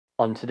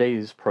On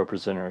today's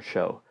ProPresenter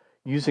show,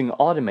 using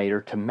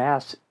Automator to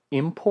mass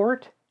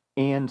import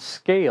and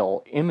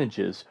scale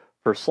images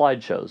for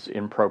slideshows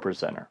in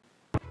ProPresenter.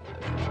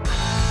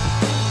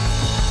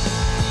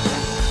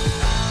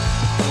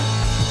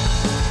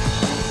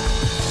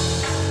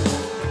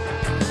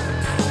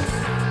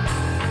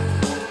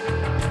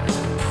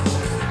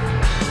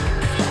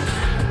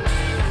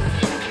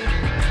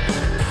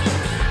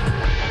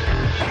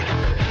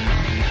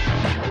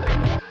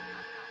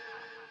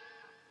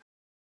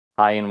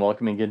 Hi, and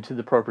welcome again to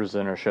the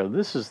ProPresenter show.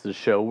 This is the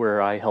show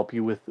where I help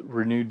you with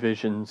Renewed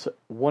Vision's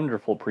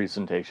wonderful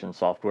presentation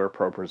software,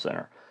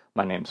 ProPresenter.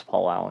 My name's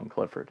Paul Allen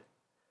Clifford.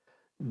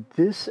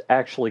 This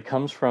actually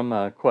comes from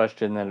a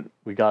question that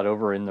we got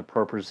over in the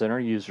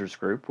ProPresenter users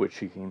group,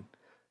 which you can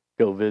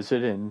go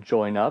visit and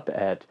join up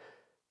at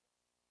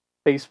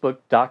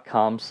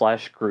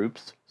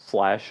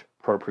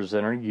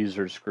facebook.com/groups/ProPresenter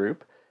users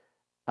group.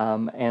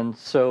 And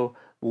so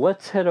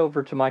let's head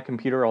over to my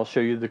computer. I'll show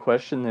you the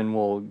question, then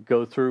we'll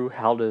go through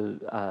how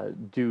to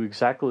do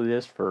exactly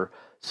this for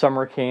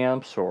summer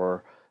camps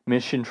or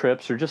mission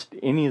trips or just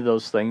any of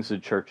those things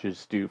that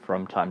churches do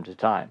from time to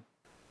time.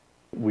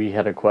 We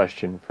had a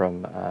question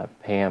from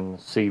Pam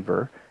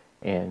Seaver,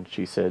 and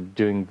she said,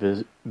 doing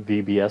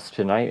VBS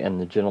tonight, and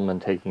the gentleman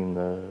taking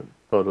the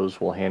photos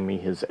will hand me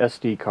his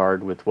SD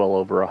card with well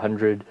over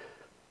 100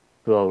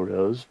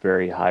 photos,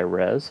 very high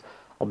res.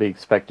 I'll be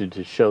expected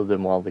to show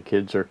them while the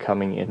kids are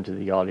coming into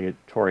the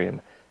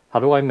auditorium.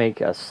 How do I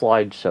make a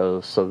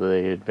slideshow so that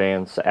they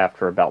advance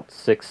after about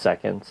 6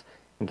 seconds?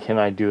 And can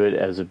I do it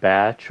as a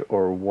batch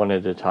or one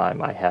at a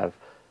time? I have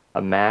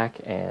a Mac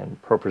and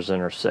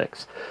ProPresenter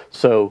 6.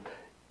 So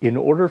in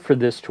order for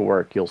this to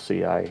work, you'll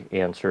see I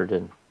answered,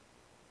 and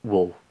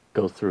we'll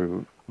go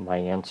through my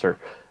answer.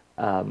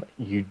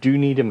 You do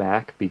need a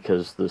Mac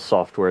because the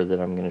software that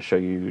I'm going to show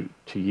you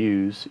to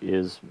use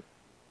is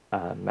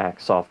Mac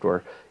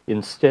software.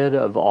 Instead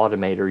of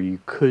Automator, you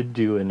could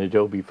do an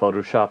Adobe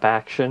Photoshop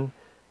action,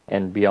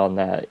 and beyond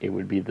that it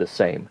would be the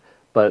same.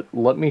 But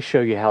let me show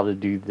you how to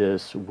do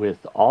this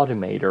with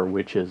Automator,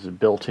 which is a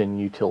built-in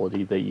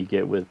utility that you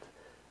get with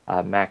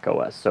Mac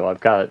OS. So I've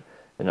got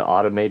an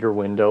Automator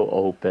window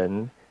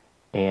open,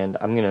 and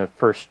I'm going to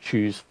first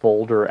choose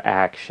Folder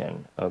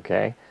Action,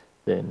 okay?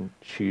 Then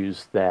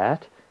choose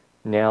that.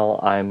 Now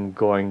I'm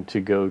going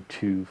to go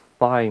to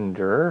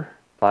Finder,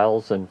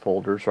 Files and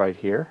Folders right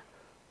here,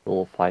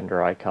 little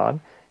Finder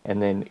icon,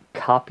 and then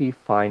Copy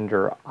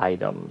Finder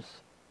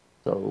Items.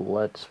 So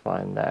let's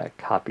find that,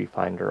 Copy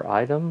Finder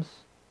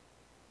Items.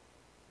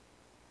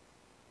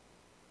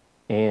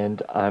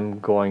 And I'm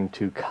going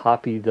to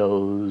copy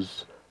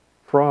those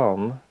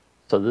from,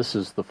 so this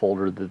is the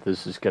folder that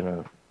this is going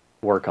to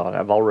work on.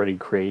 I've already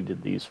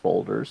created these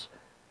folders.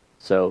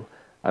 So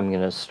I'm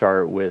going to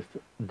start with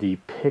the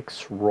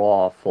Pics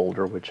Raw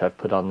folder, which I've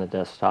put on the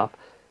desktop.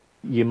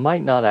 You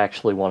might not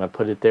actually want to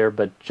put it there,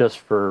 but just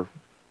for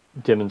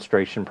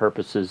demonstration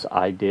purposes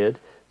I did.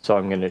 So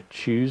I'm going to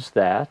choose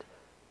that.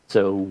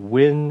 So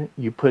when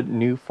you put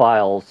new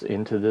files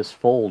into this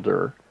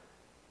folder,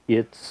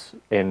 it's,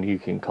 and you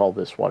can call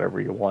this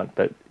whatever you want,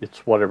 but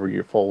it's whatever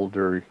your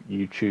folder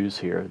you choose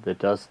here that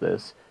does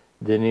this,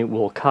 then it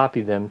will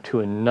copy them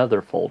to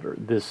another folder.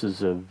 This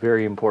is a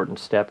very important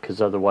step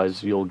because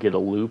otherwise you'll get a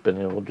loop and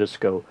it will just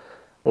go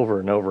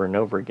over and over and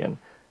over again.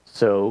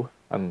 So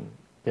I'm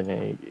going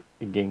to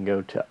again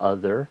go to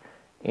Other,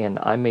 and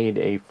I made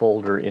a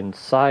folder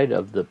inside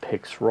of the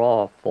Pics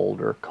Raw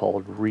folder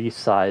called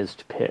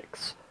Resized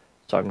Pics.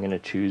 So I'm going to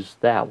choose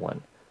that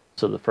one.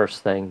 So the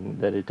first thing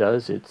that it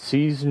does, it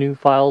sees new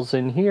files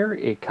in here,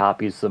 it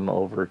copies them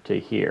over to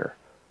here.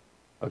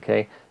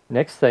 Okay,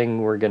 next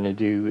thing we're going to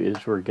do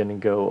is we're going to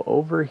go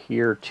over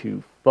here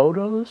to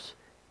Photos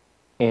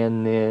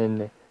and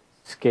then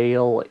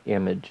Scale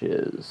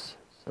Images.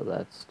 So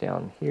that's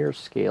down here,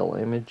 Scale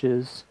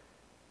Images.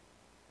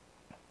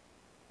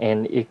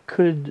 And it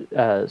could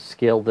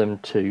scale them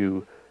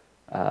to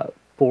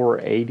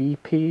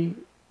 480p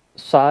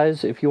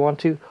size if you want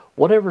to.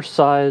 Whatever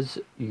size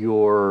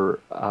your,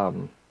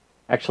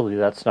 actually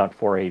that's not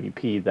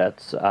 480p,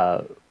 that's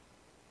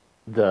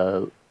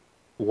the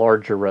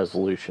larger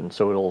resolution,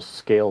 so it'll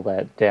scale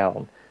that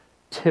down.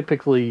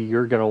 Typically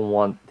you're going to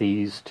want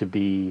these to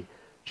be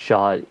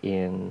shot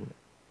in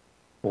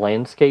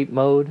landscape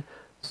mode,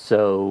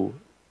 so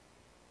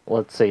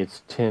let's say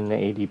it's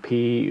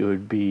 1080p, it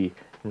would be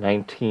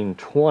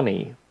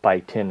 1920 by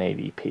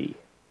 1080p.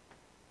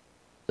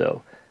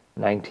 So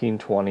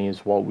 1920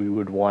 is what we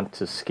would want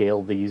to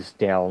scale these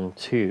down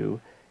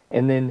to.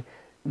 And then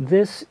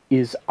this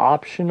is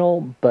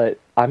optional, but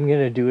I'm going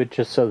to do it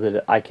just so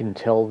that I can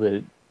tell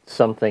that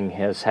something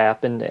has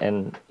happened,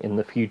 and in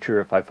the future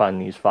if I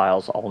find these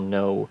files I'll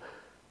know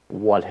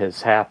what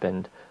has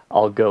happened.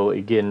 I'll go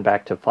again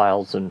back to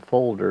Files and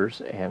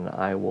Folders, and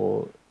I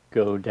will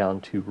go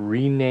down to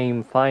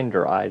Rename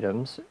Finder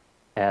Items,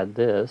 add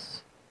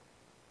this.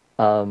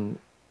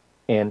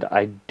 And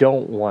I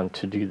don't want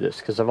to do this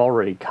because I've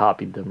already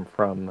copied them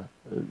from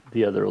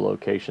the other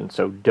location,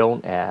 so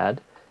don't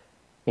add,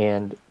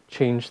 and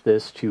change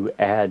this to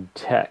add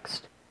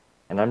text.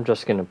 and I'm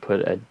just going to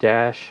put a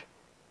dash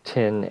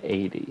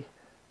 1080.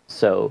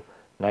 So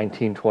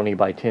 1920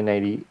 by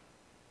 1080.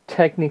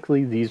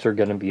 Technically these are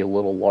going to be a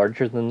little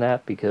larger than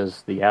that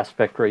because the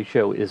aspect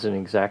ratio isn't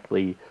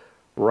exactly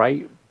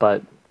right,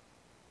 but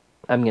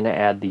I'm going to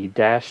add the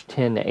dash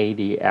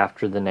 1080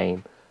 after the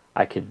name.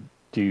 I could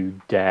do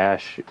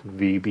dash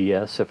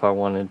VBS if I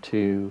wanted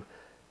to,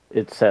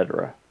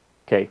 etc.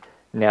 Okay,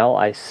 now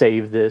I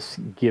save this,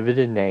 give it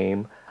a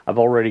name. I've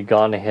already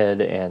gone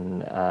ahead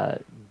and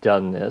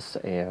done this,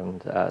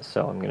 and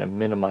so I'm going to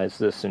minimize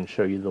this and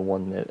show you the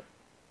one that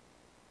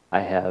I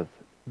have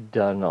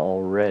done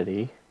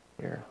already.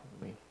 Here,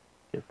 let me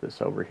get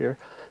this over here.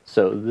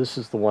 So this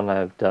is the one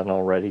I've done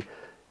already,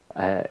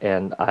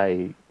 and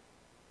I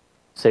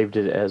saved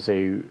it as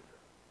a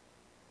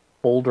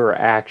folder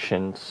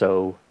action,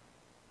 so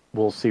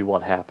we'll see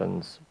what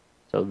happens.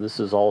 So this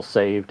is all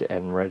saved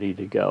and ready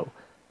to go.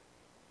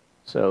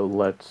 So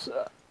let's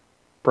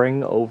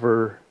bring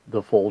over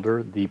the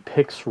folder, the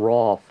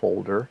PixRaw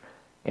folder,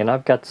 and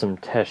I've got some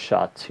test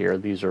shots here.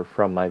 These are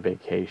from my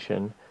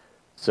vacation,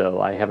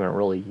 so I haven't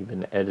really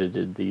even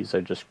edited these.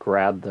 I just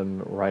grabbed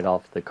them right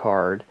off the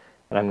card,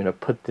 and I'm going to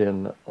put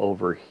them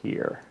over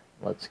here.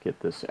 Let's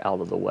get this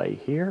out of the way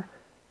here.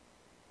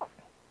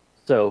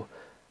 So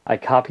I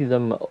copy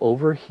them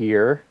over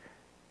here,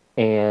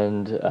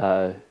 and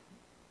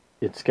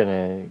it's going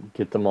to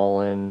get them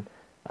all in.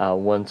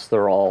 Once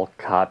they're all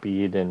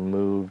copied and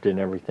moved and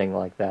everything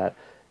like that,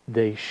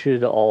 they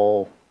should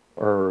all,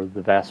 or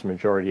the vast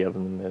majority of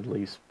them at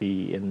least,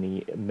 be in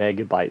the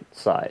megabyte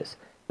size.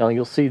 Now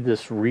you'll see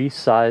this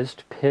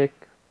resized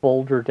pic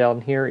folder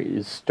down here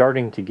is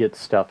starting to get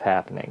stuff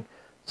happening.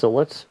 So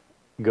let's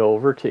go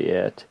over to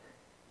it,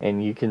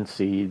 and you can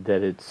see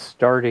that it's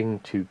starting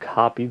to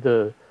copy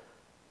the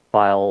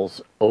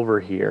files over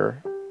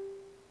here,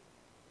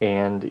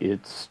 and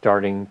it's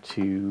starting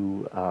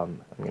to,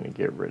 I'm going to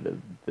get rid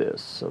of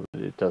this so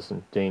that it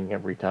doesn't ding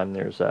every time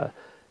there's a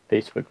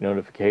Facebook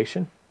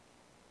notification.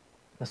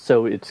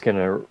 So it's going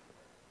to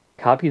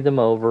copy them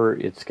over,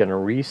 it's going to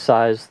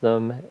resize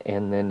them,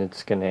 and then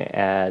it's going to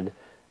add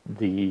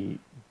the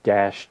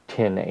dash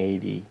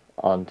 1080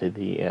 onto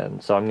the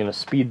end. So I'm going to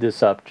speed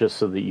this up just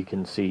so that you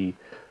can see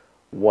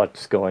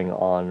what's going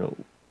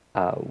on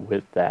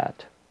with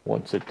that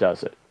once it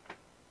does it.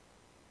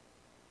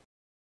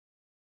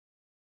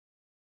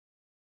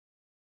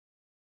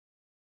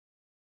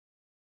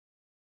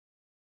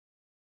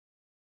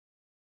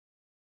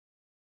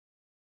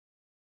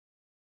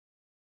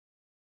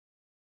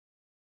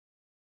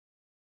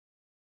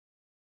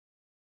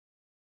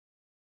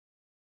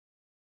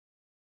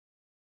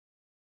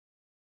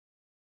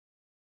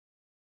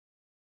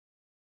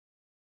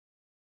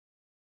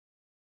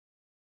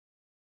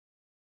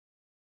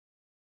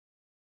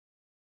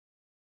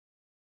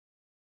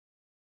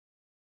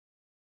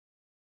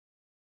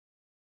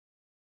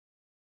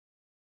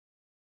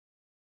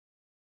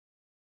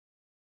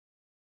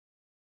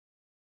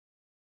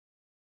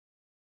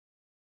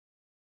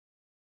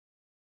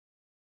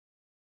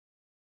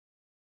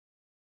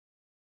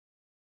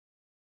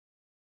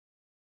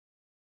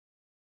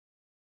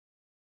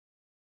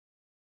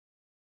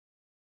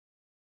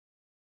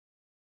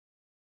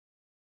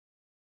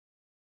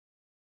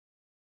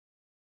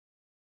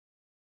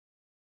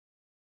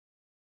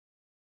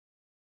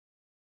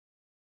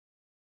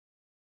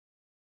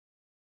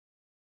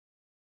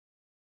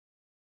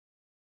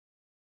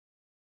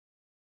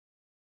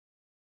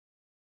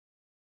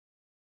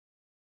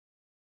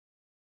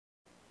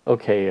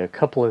 Okay, a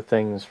couple of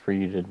things for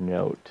you to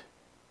note.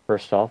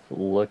 First off,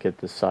 look at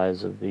the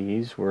size of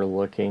these. We're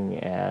looking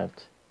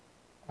at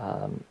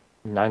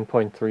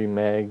 9.3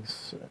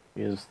 megs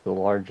is the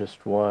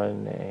largest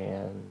one,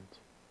 and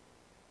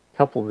a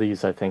couple of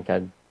these I think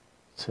I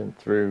sent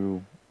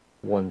through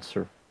once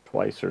or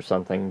twice or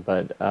something,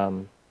 but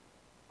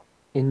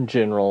in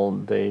general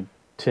they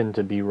tend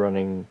to be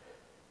running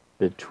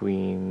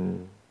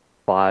between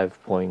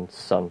 5 point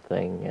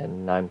something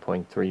and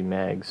 9.3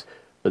 megs,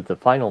 but the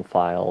final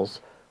files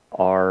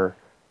are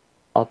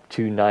up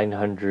to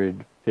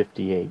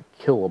 958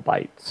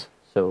 kilobytes,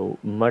 so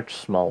much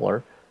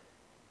smaller,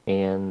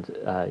 and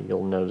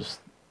you'll notice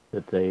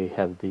that they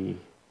have the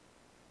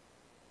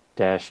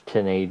dash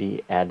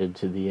 1080 added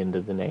to the end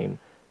of the name.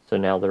 So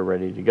now they're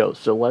ready to go.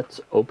 So let's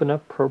open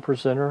up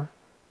ProPresenter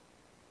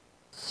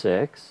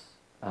 6.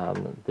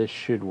 This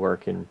should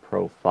work in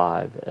Pro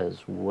 5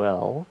 as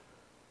well.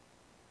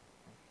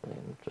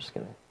 I'm just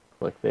going to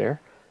click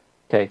there.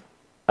 Okay,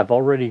 I've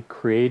already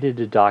created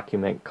a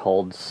document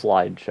called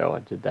slideshow. I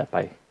did that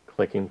by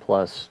clicking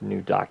plus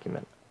new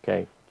document.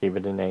 Okay, gave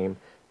it a name.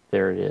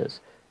 There it is.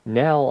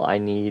 Now I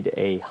need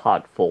a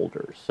hot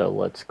folder. So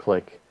let's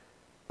click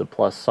the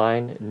plus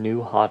sign,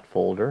 new hot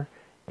folder,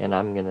 and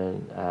I'm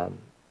going to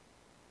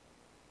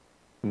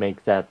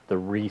make that the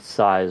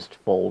resized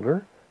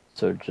folder.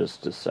 So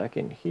just a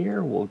second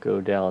here, we'll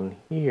go down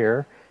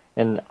here,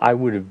 and I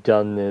would have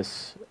done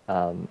this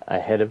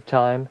ahead of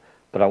time,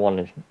 but I want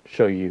to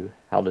show you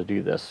how to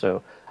do this.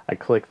 So I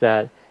click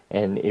that,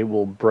 and it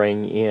will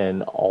bring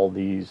in all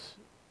these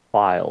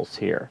files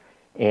here.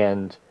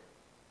 And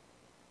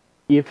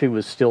if it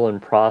was still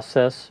in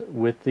process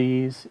with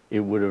these,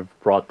 it would have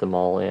brought them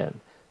all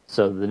in.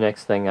 So the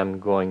next thing I'm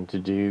going to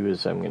do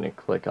is I'm going to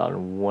click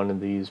on one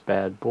of these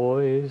bad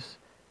boys,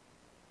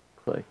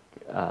 click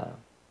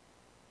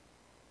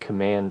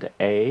Command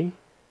A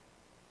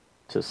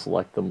to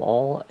select them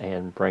all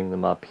and bring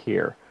them up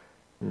here.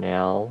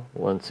 Now,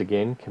 once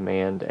again,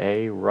 Command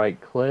A, right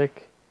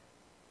click,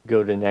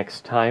 go to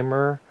next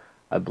timer.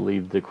 I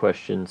believe the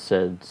question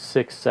said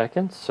 6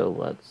 seconds, so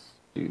let's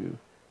do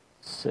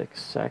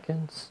 6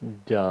 seconds.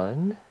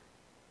 Done.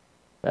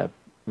 That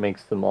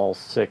makes them all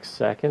 6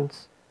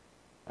 seconds.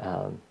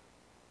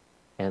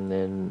 And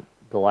then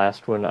the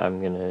last one, I'm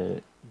going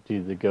to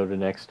do the go to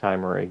next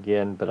timer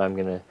again, but I'm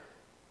going to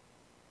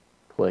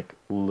click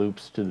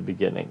loops to the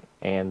beginning,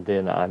 and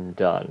then I'm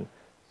done.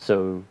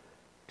 So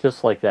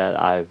just like that,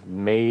 I've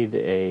made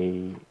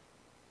a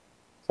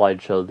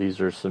slideshow. These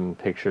are some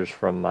pictures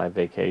from my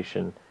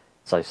vacation.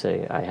 As I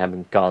say, I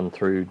haven't gone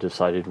through,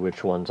 decided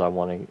which ones I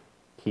want to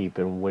keep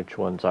and which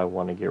ones I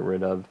want to get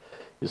rid of.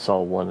 You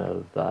saw one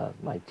of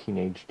my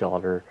teenage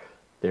daughter.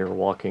 They're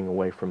walking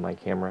away from my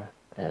camera,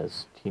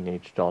 as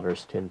teenage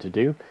daughters tend to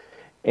do.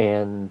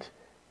 And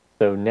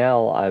so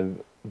now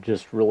I've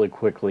just really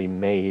quickly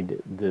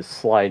made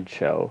this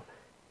slideshow,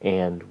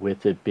 and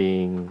with it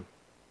being,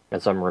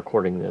 as I'm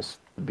recording this,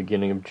 the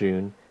beginning of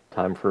June,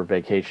 time for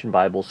vacation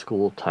Bible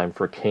school, time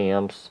for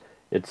camps,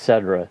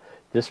 etc.,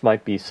 this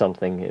might be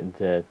something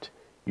that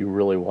you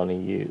really want to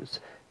use.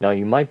 Now,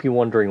 you might be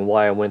wondering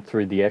why I went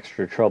through the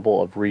extra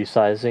trouble of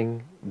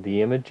resizing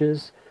the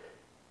images.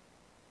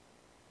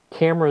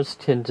 Cameras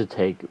tend to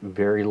take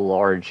very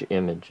large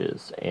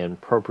images,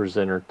 and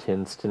ProPresenter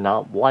tends to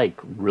not like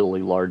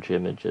really large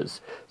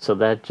images. So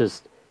that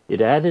just,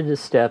 it added a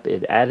step,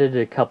 it added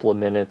a couple of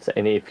minutes,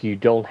 and if you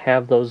don't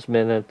have those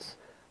minutes,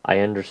 I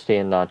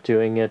understand not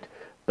doing it,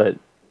 but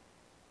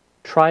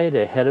try it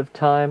ahead of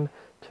time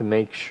to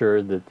make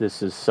sure that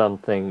this is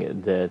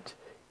something that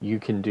you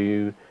can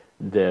do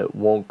that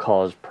won't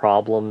cause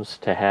problems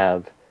to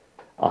have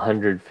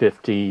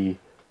 155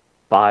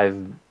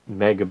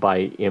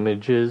 megabyte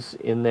images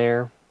in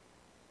there,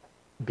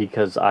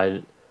 because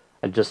I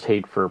just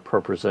hate for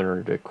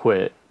ProPresenter to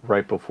quit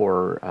right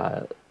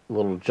before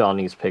little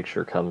Johnny's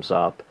picture comes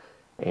up,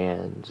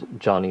 and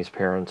Johnny's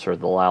parents are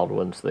the loud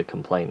ones that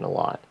complain a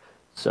lot.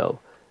 So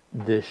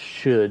this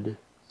should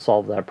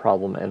solve that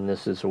problem, and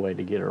this is a way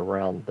to get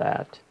around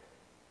that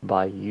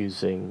by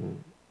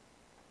using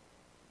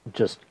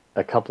just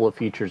a couple of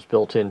features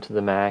built into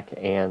the Mac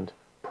and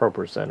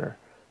ProPresenter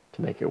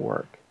to make it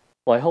work.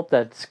 Well, I hope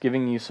that's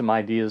giving you some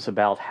ideas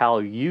about how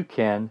you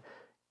can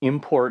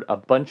import a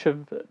bunch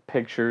of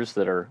pictures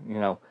that are,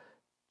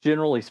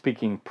 generally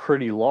speaking,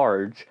 pretty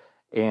large,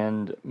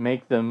 and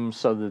make them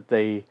so that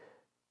they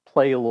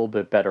play a little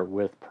bit better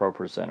with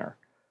ProPresenter.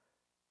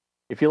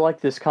 If you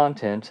like this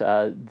content,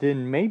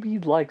 then maybe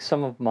you'd like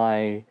some of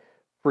my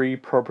free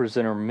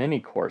ProPresenter mini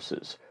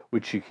courses,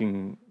 which you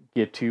can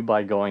get to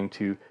by going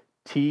to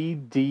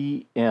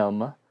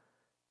TDM,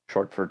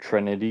 short for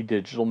Trinity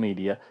Digital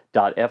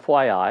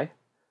Media.fyi,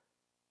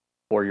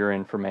 for your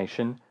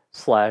information,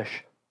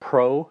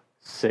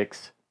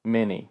 /Pro6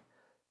 Mini.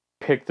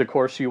 Pick the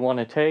course you want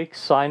to take,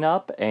 sign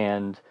up,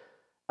 and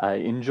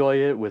enjoy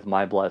it with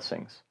my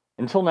blessings.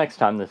 Until next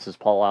time, this is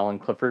Paul Allen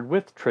Clifford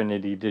with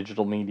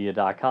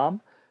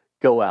TrinityDigitalMedia.com.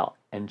 Go out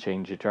and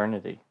change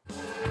eternity.